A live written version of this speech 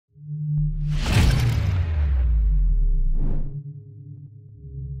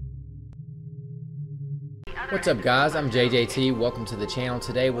What's up guys, I'm JJT, welcome to the channel.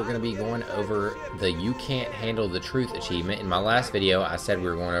 Today we're going to be going over the You Can't Handle the Truth achievement. In my last video I said we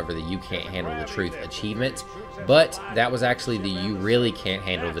were going over the You Can't Handle the Truth achievement, but that was actually the You Really Can't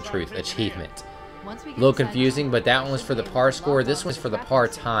Handle the Truth achievement. A little confusing, but that one was for the par score. This one's for the par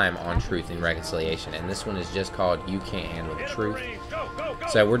time on Truth and Reconciliation, and this one is just called You Can't Handle the Truth.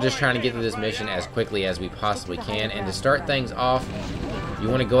 So we're just trying to get through this mission as quickly as we possibly can, and to start things off, you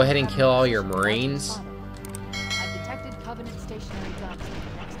want to go ahead and kill all your Marines.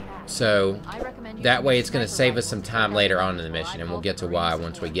 So that way it's going to save us some time later on in the mission, and we'll get to why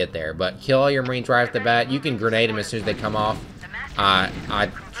once we get there. But kill all your Marines right off the bat. You can grenade them as soon as they come off. I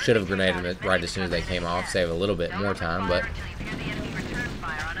should have grenaded them right as soon as they came off, save a little bit more time, but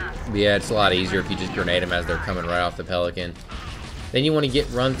yeah, it's a lot easier if you just grenade them as they're coming right off the Pelican. Then you want to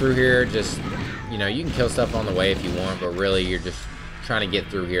run through here. Just, you know, you can kill stuff on the way if you want, but really you're just trying to get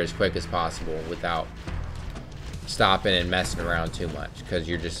through here as quick as possible without stopping and messing around too much, because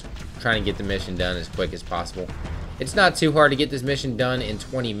you're just trying to get the mission done as quick as possible. It's not too hard to get this mission done in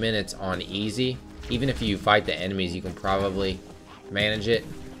 20 minutes on easy. Even if you fight the enemies, you can probably manage it.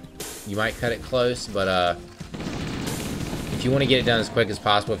 You might cut it close, but if you want to get it done as quick as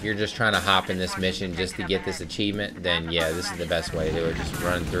possible, if you're just trying to hop in this mission just to get this achievement, then yeah, this is the best way to do it. Just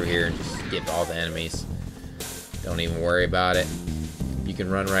run through here and just get all the enemies. Don't even worry about it. You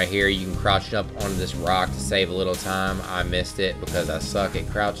can run right here. You can crouch jump onto this rock to save a little time. I missed it because I suck at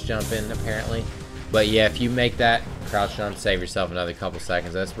crouch jumping apparently. But yeah, if you make that crouch jump, save yourself another couple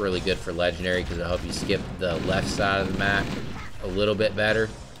seconds. That's really good for legendary because it'll help you skip the left side of the map a little bit better.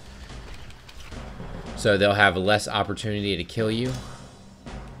 So they'll have less opportunity to kill you.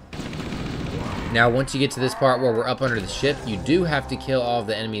 Now once you get to this part where we're up under the ship, you do have to kill all of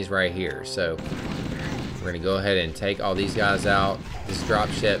the enemies right here. So we're going to go ahead and take all these guys out. This drop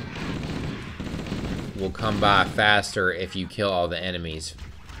ship will come by faster if you kill all the enemies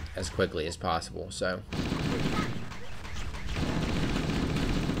as quickly as possible. So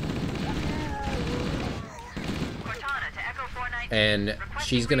and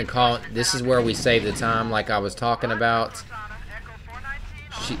she's going to call, this is where we save the time like I was talking about.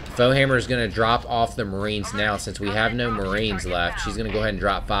 Foehammer is going to drop off the Marines now. Since we have no Marines left, she's going to go ahead and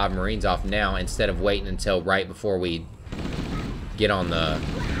drop 5 Marines off now instead of waiting until right before we get on the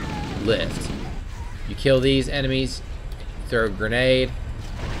lift. You kill these enemies, throw a grenade,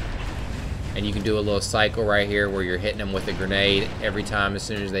 and you can do a little cycle right here where you're hitting them with a grenade every time as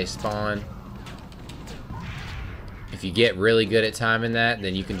soon as they spawn. If you get really good at timing that,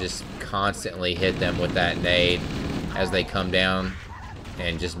 then you can just constantly hit them with that nade as they come down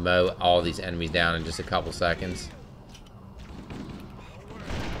and just mow all these enemies down in just a couple seconds.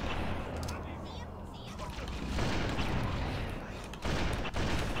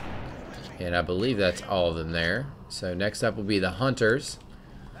 And I believe that's all of them there. So next up will be the hunters.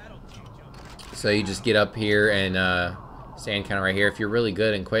 So you just get up here and stand kind of right here. If you're really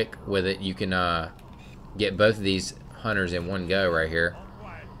good and quick with it, you can get both of these hunters in one go right here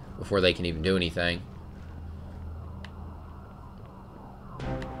before they can even do anything.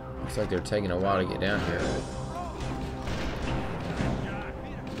 Looks like they're taking a while to get down here.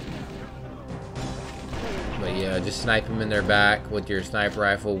 But yeah, just snipe them in their back with your sniper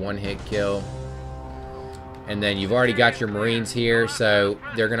rifle, 1-hit kill. And then you've already got your Marines here, so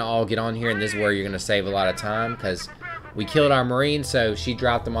they're gonna all get on here, and this is where you're gonna save a lot of time because we killed our Marines, so she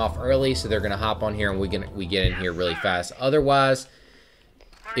dropped them off early, so they're gonna hop on here and we get in here really fast. Otherwise,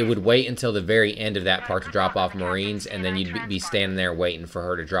 it would wait until the very end of that part to drop off Marines, and then you'd be standing there waiting for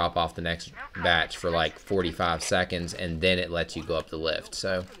her to drop off the next batch for like 45 seconds, and then it lets you go up the lift.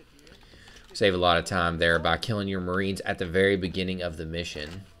 So save a lot of time there by killing your Marines at the very beginning of the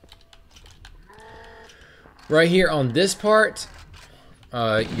mission. Right here on this part,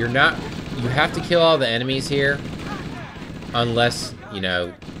 you have to kill all the enemies here unless you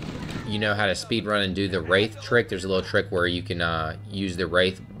know how to speed run and do the Wraith trick. There's a little trick where you can use the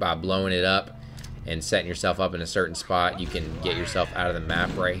Wraith by blowing it up and setting yourself up in a certain spot. You can get yourself out of the map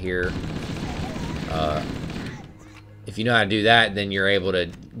right here. If you know how to do that, then you're able to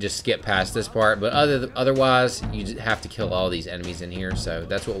just skip past this part. But otherwise, you just have to kill all these enemies in here. So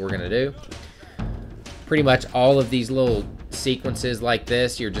that's what we're going to do. Pretty much all of these little sequences like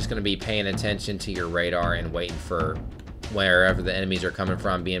this, you're just going to be paying attention to your radar and waiting for wherever the enemies are coming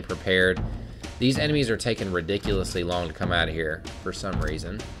from, being prepared. These enemies are taking ridiculously long to come out of here for some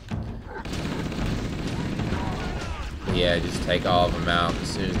reason. Yeah, just take all of them out as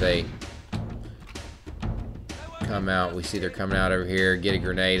soon as they come out. We see they're coming out over here. Get a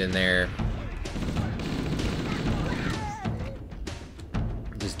grenade in there.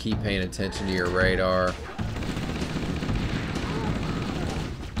 Just keep paying attention to your radar.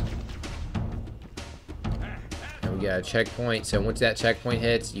 we got a checkpoint. So once that checkpoint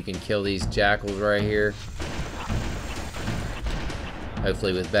hits, you can kill these jackals right here.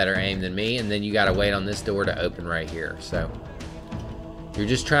 Hopefully with better aim than me. And then you got to wait on this door to open right here. So you're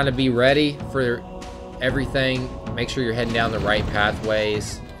just trying to be ready for everything. Make sure you're heading down the right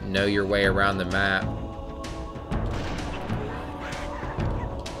pathways. Know your way around the map.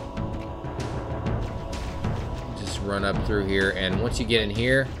 Just run up through here, and once you get in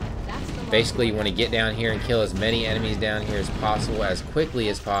here, basically you want to get down here and kill as many enemies down here as possible, as quickly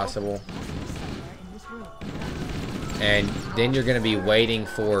as possible. And then you're going to be waiting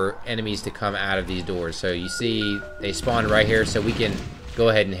for enemies to come out of these doors. So you see they spawn right here, so we can go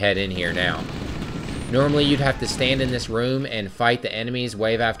ahead and head in here now. Normally you'd have to stand in this room and fight the enemies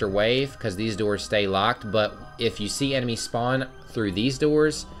wave after wave because these doors stay locked, but if you see enemies spawn through these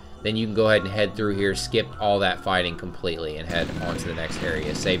doors, then you can go ahead and head through here, skip all that fighting completely, and head on to the next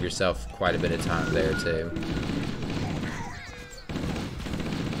area. Save yourself quite a bit of time there too.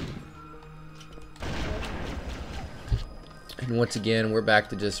 And once again, we're back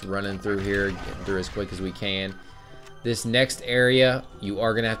to just running through here, getting through as quick as we can. This next area, you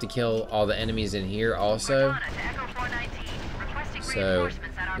are going to have to kill all the enemies in here also. So,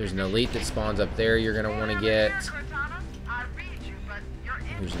 there's an elite that spawns up there you're going to want to get.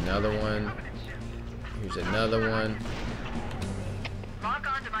 Here's another one. Here's another one.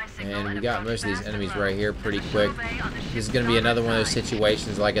 And we got most of these enemies right here pretty quick. This is going to be another one of those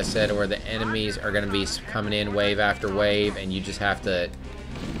situations, like I said, where the enemies are going to be coming in wave after wave, and you just have to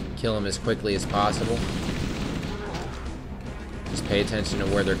kill them as quickly as possible. Just pay attention to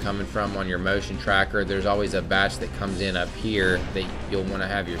where they're coming from on your motion tracker. There's always a batch that comes in up here that you'll want to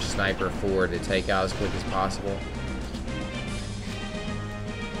have your sniper for to take out as quick as possible.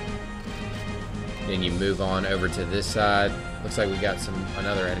 Then you move on over to this side. Looks like we got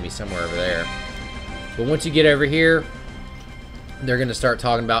another enemy somewhere over there. But once you get over here, they're going to start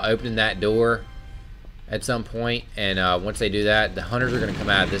talking about opening that door at some point. And once they do that, the hunters are going to come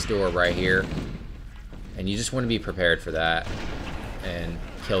out of this door right here. And you just want to be prepared for that and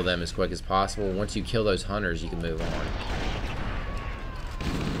kill them as quick as possible. Once you kill those hunters, you can move on.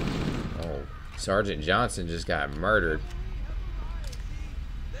 Oh, Sergeant Johnson just got murdered.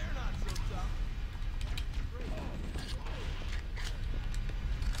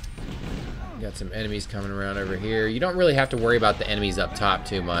 Got some enemies coming around over here. You don't really have to worry about the enemies up top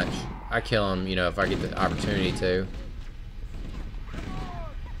too much. I kill them, you know, if I get the opportunity to.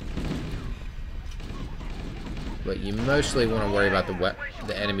 But you mostly want to worry about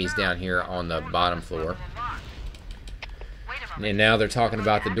the enemies down here on the bottom floor. And now they're talking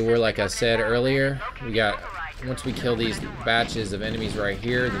about the door, like I said earlier. We got, once we kill these batches of enemies right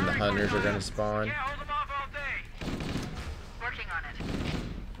here, then the hunters are going to spawn.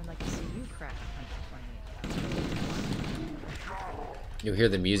 You'll hear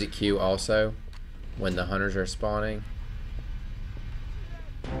the music cue also when the hunters are spawning.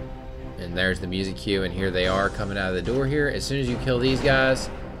 And there's the music cue, and here they are coming out of the door here. As soon as you kill these guys,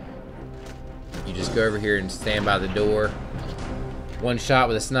 you just go over here and stand by the door. One shot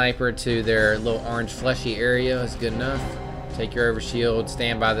with a sniper to their little orange fleshy area is good enough. Take your overshield,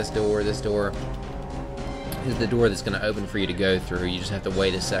 stand by this door. This door is the door that's going to open for you to go through. You just have to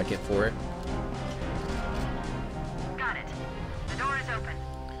wait a second for it.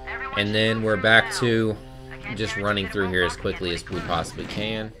 And then we're back to just running through here as quickly as we possibly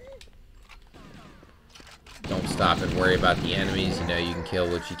can. Don't stop and worry about the enemies. You know, you can kill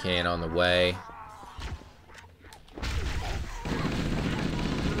what you can on the way.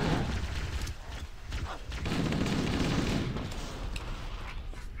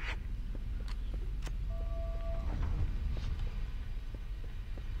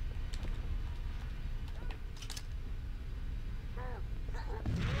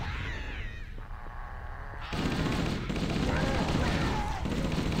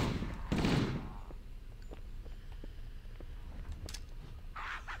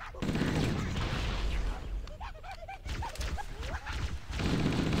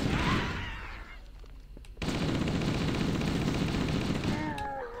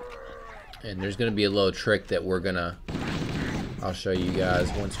 And there's going to be a little trick that I'll show you guys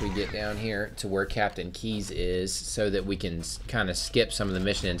once we get down here to where Captain Keys is, so that we can kind of skip some of the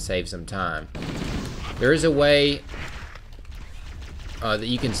mission and save some time. There is a way that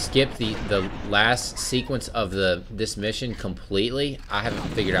you can skip the last sequence of this mission completely. I haven't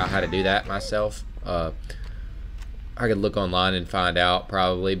figured out how to do that myself. I could look online and find out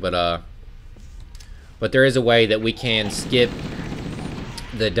probably, but there is a way that we can skip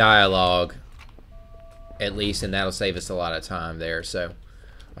the dialogue at least, and that'll save us a lot of time there. So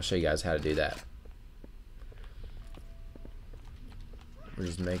I'll show you guys how to do that. We're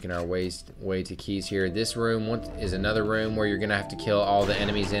just making our way to keys here. This room is another room where you're gonna have to kill all the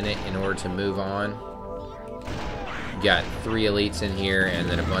enemies in it in order to move on. You got 3 elites in here and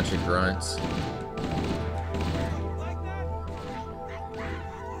then a bunch of grunts.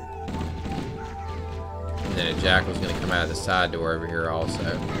 And then a jackal's gonna come out of the side door over here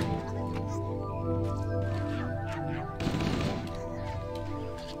also.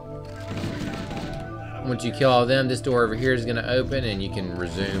 Once you kill all of them, this door over here is going to open and you can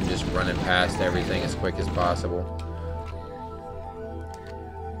resume just running past everything as quick as possible.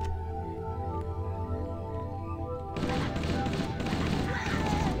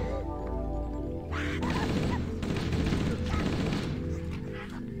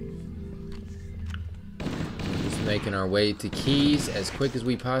 Just making our way to keys as quick as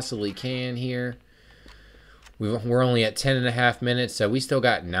we possibly can here. We're only at 10.5 minutes, so we still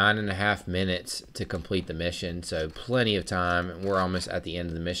got 9.5 minutes to complete the mission, so plenty of time. We're almost at the end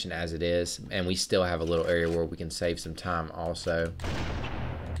of the mission as it is, and we still have a little area where we can save some time also.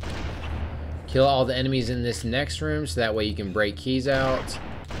 Kill all the enemies in this next room, so that way you can break keys out.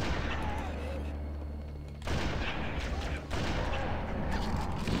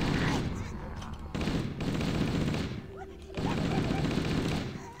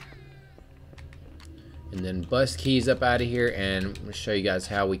 And then bust keys up out of here, and I'm going to show you guys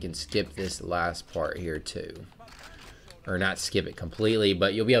how we can skip this last part here too. Or not skip it completely,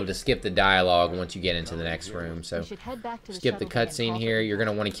 but you'll be able to skip the dialogue once you get into the next room. So skip the cutscene here. You're going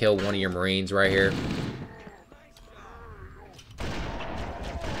to want to kill one of your Marines right here.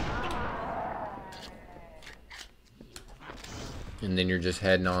 And then you're just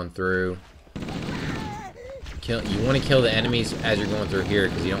heading on through. You want to kill the enemies as you're going through here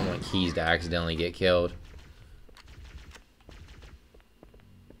because you don't want keys to accidentally get killed.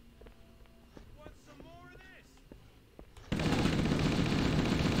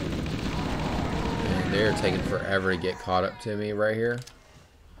 And they're taking forever to get caught up to me right here.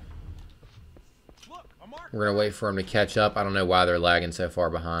 We're going to wait for them to catch up. I don't know why they're lagging so far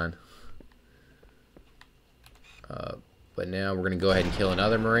behind. But now we're going to go ahead and kill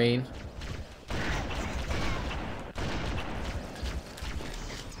another Marine.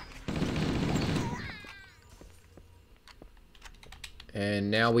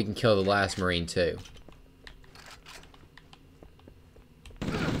 And now we can kill the last Marine too.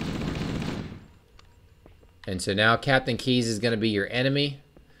 And so now Captain Keys is going to be your enemy,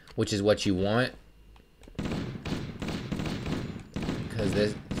 which is what you want. Because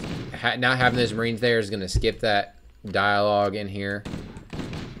this, not having those Marines there is going to skip that dialogue in here.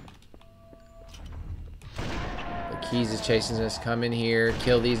 But Keys is chasing us. Come in here,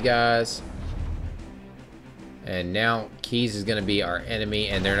 kill these guys. And now Keys is going to be our enemy,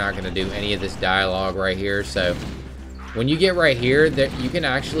 and they're not going to do any of this dialogue right here. So when you get right here, you can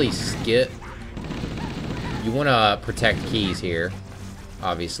actually skip. You want to protect Keys here,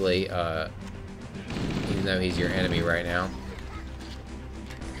 obviously, even though he's your enemy right now.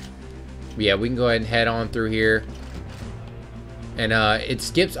 But yeah, we can go ahead and head on through here. And it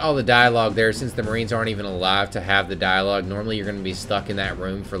skips all the dialogue there since the Marines aren't even alive to have the dialogue. Normally you're going to be stuck in that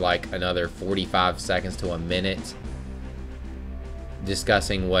room for like another 45 seconds to a minute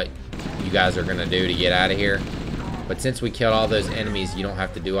discussing what you guys are going to do to get out of here. But since we killed all those enemies, you don't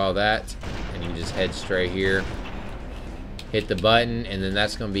have to do all that. And you can just head straight here. Hit the button, and then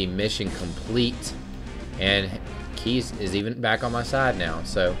that's going to be mission complete. And Keys is even back on my side now.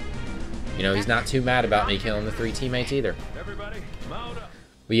 So, you know, he's not too mad about me killing the 3 teammates either.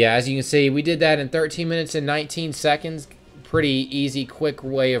 But yeah, as you can see, we did that in 13 minutes and 19 seconds. Pretty easy, quick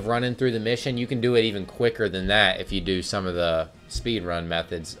way of running through the mission. You can do it even quicker than that if you do some of the speed run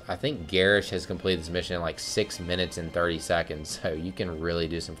methods. I think Garish has completed this mission in like 6 minutes and 30 seconds. So you can really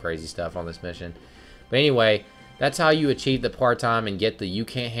do some crazy stuff on this mission. But anyway, that's how you achieve the part-time and get the You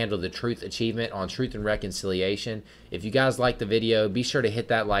Can't Handle the Truth achievement on Truth and Reconciliation. If you guys like the video, be sure to hit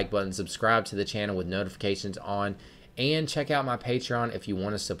that like button, subscribe to the channel with notifications on, and check out my Patreon if you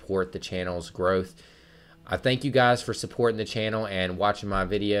want to support the channel's growth. I thank you guys for supporting the channel and watching my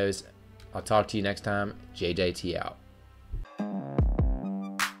videos. I'll talk to you next time. JJT out.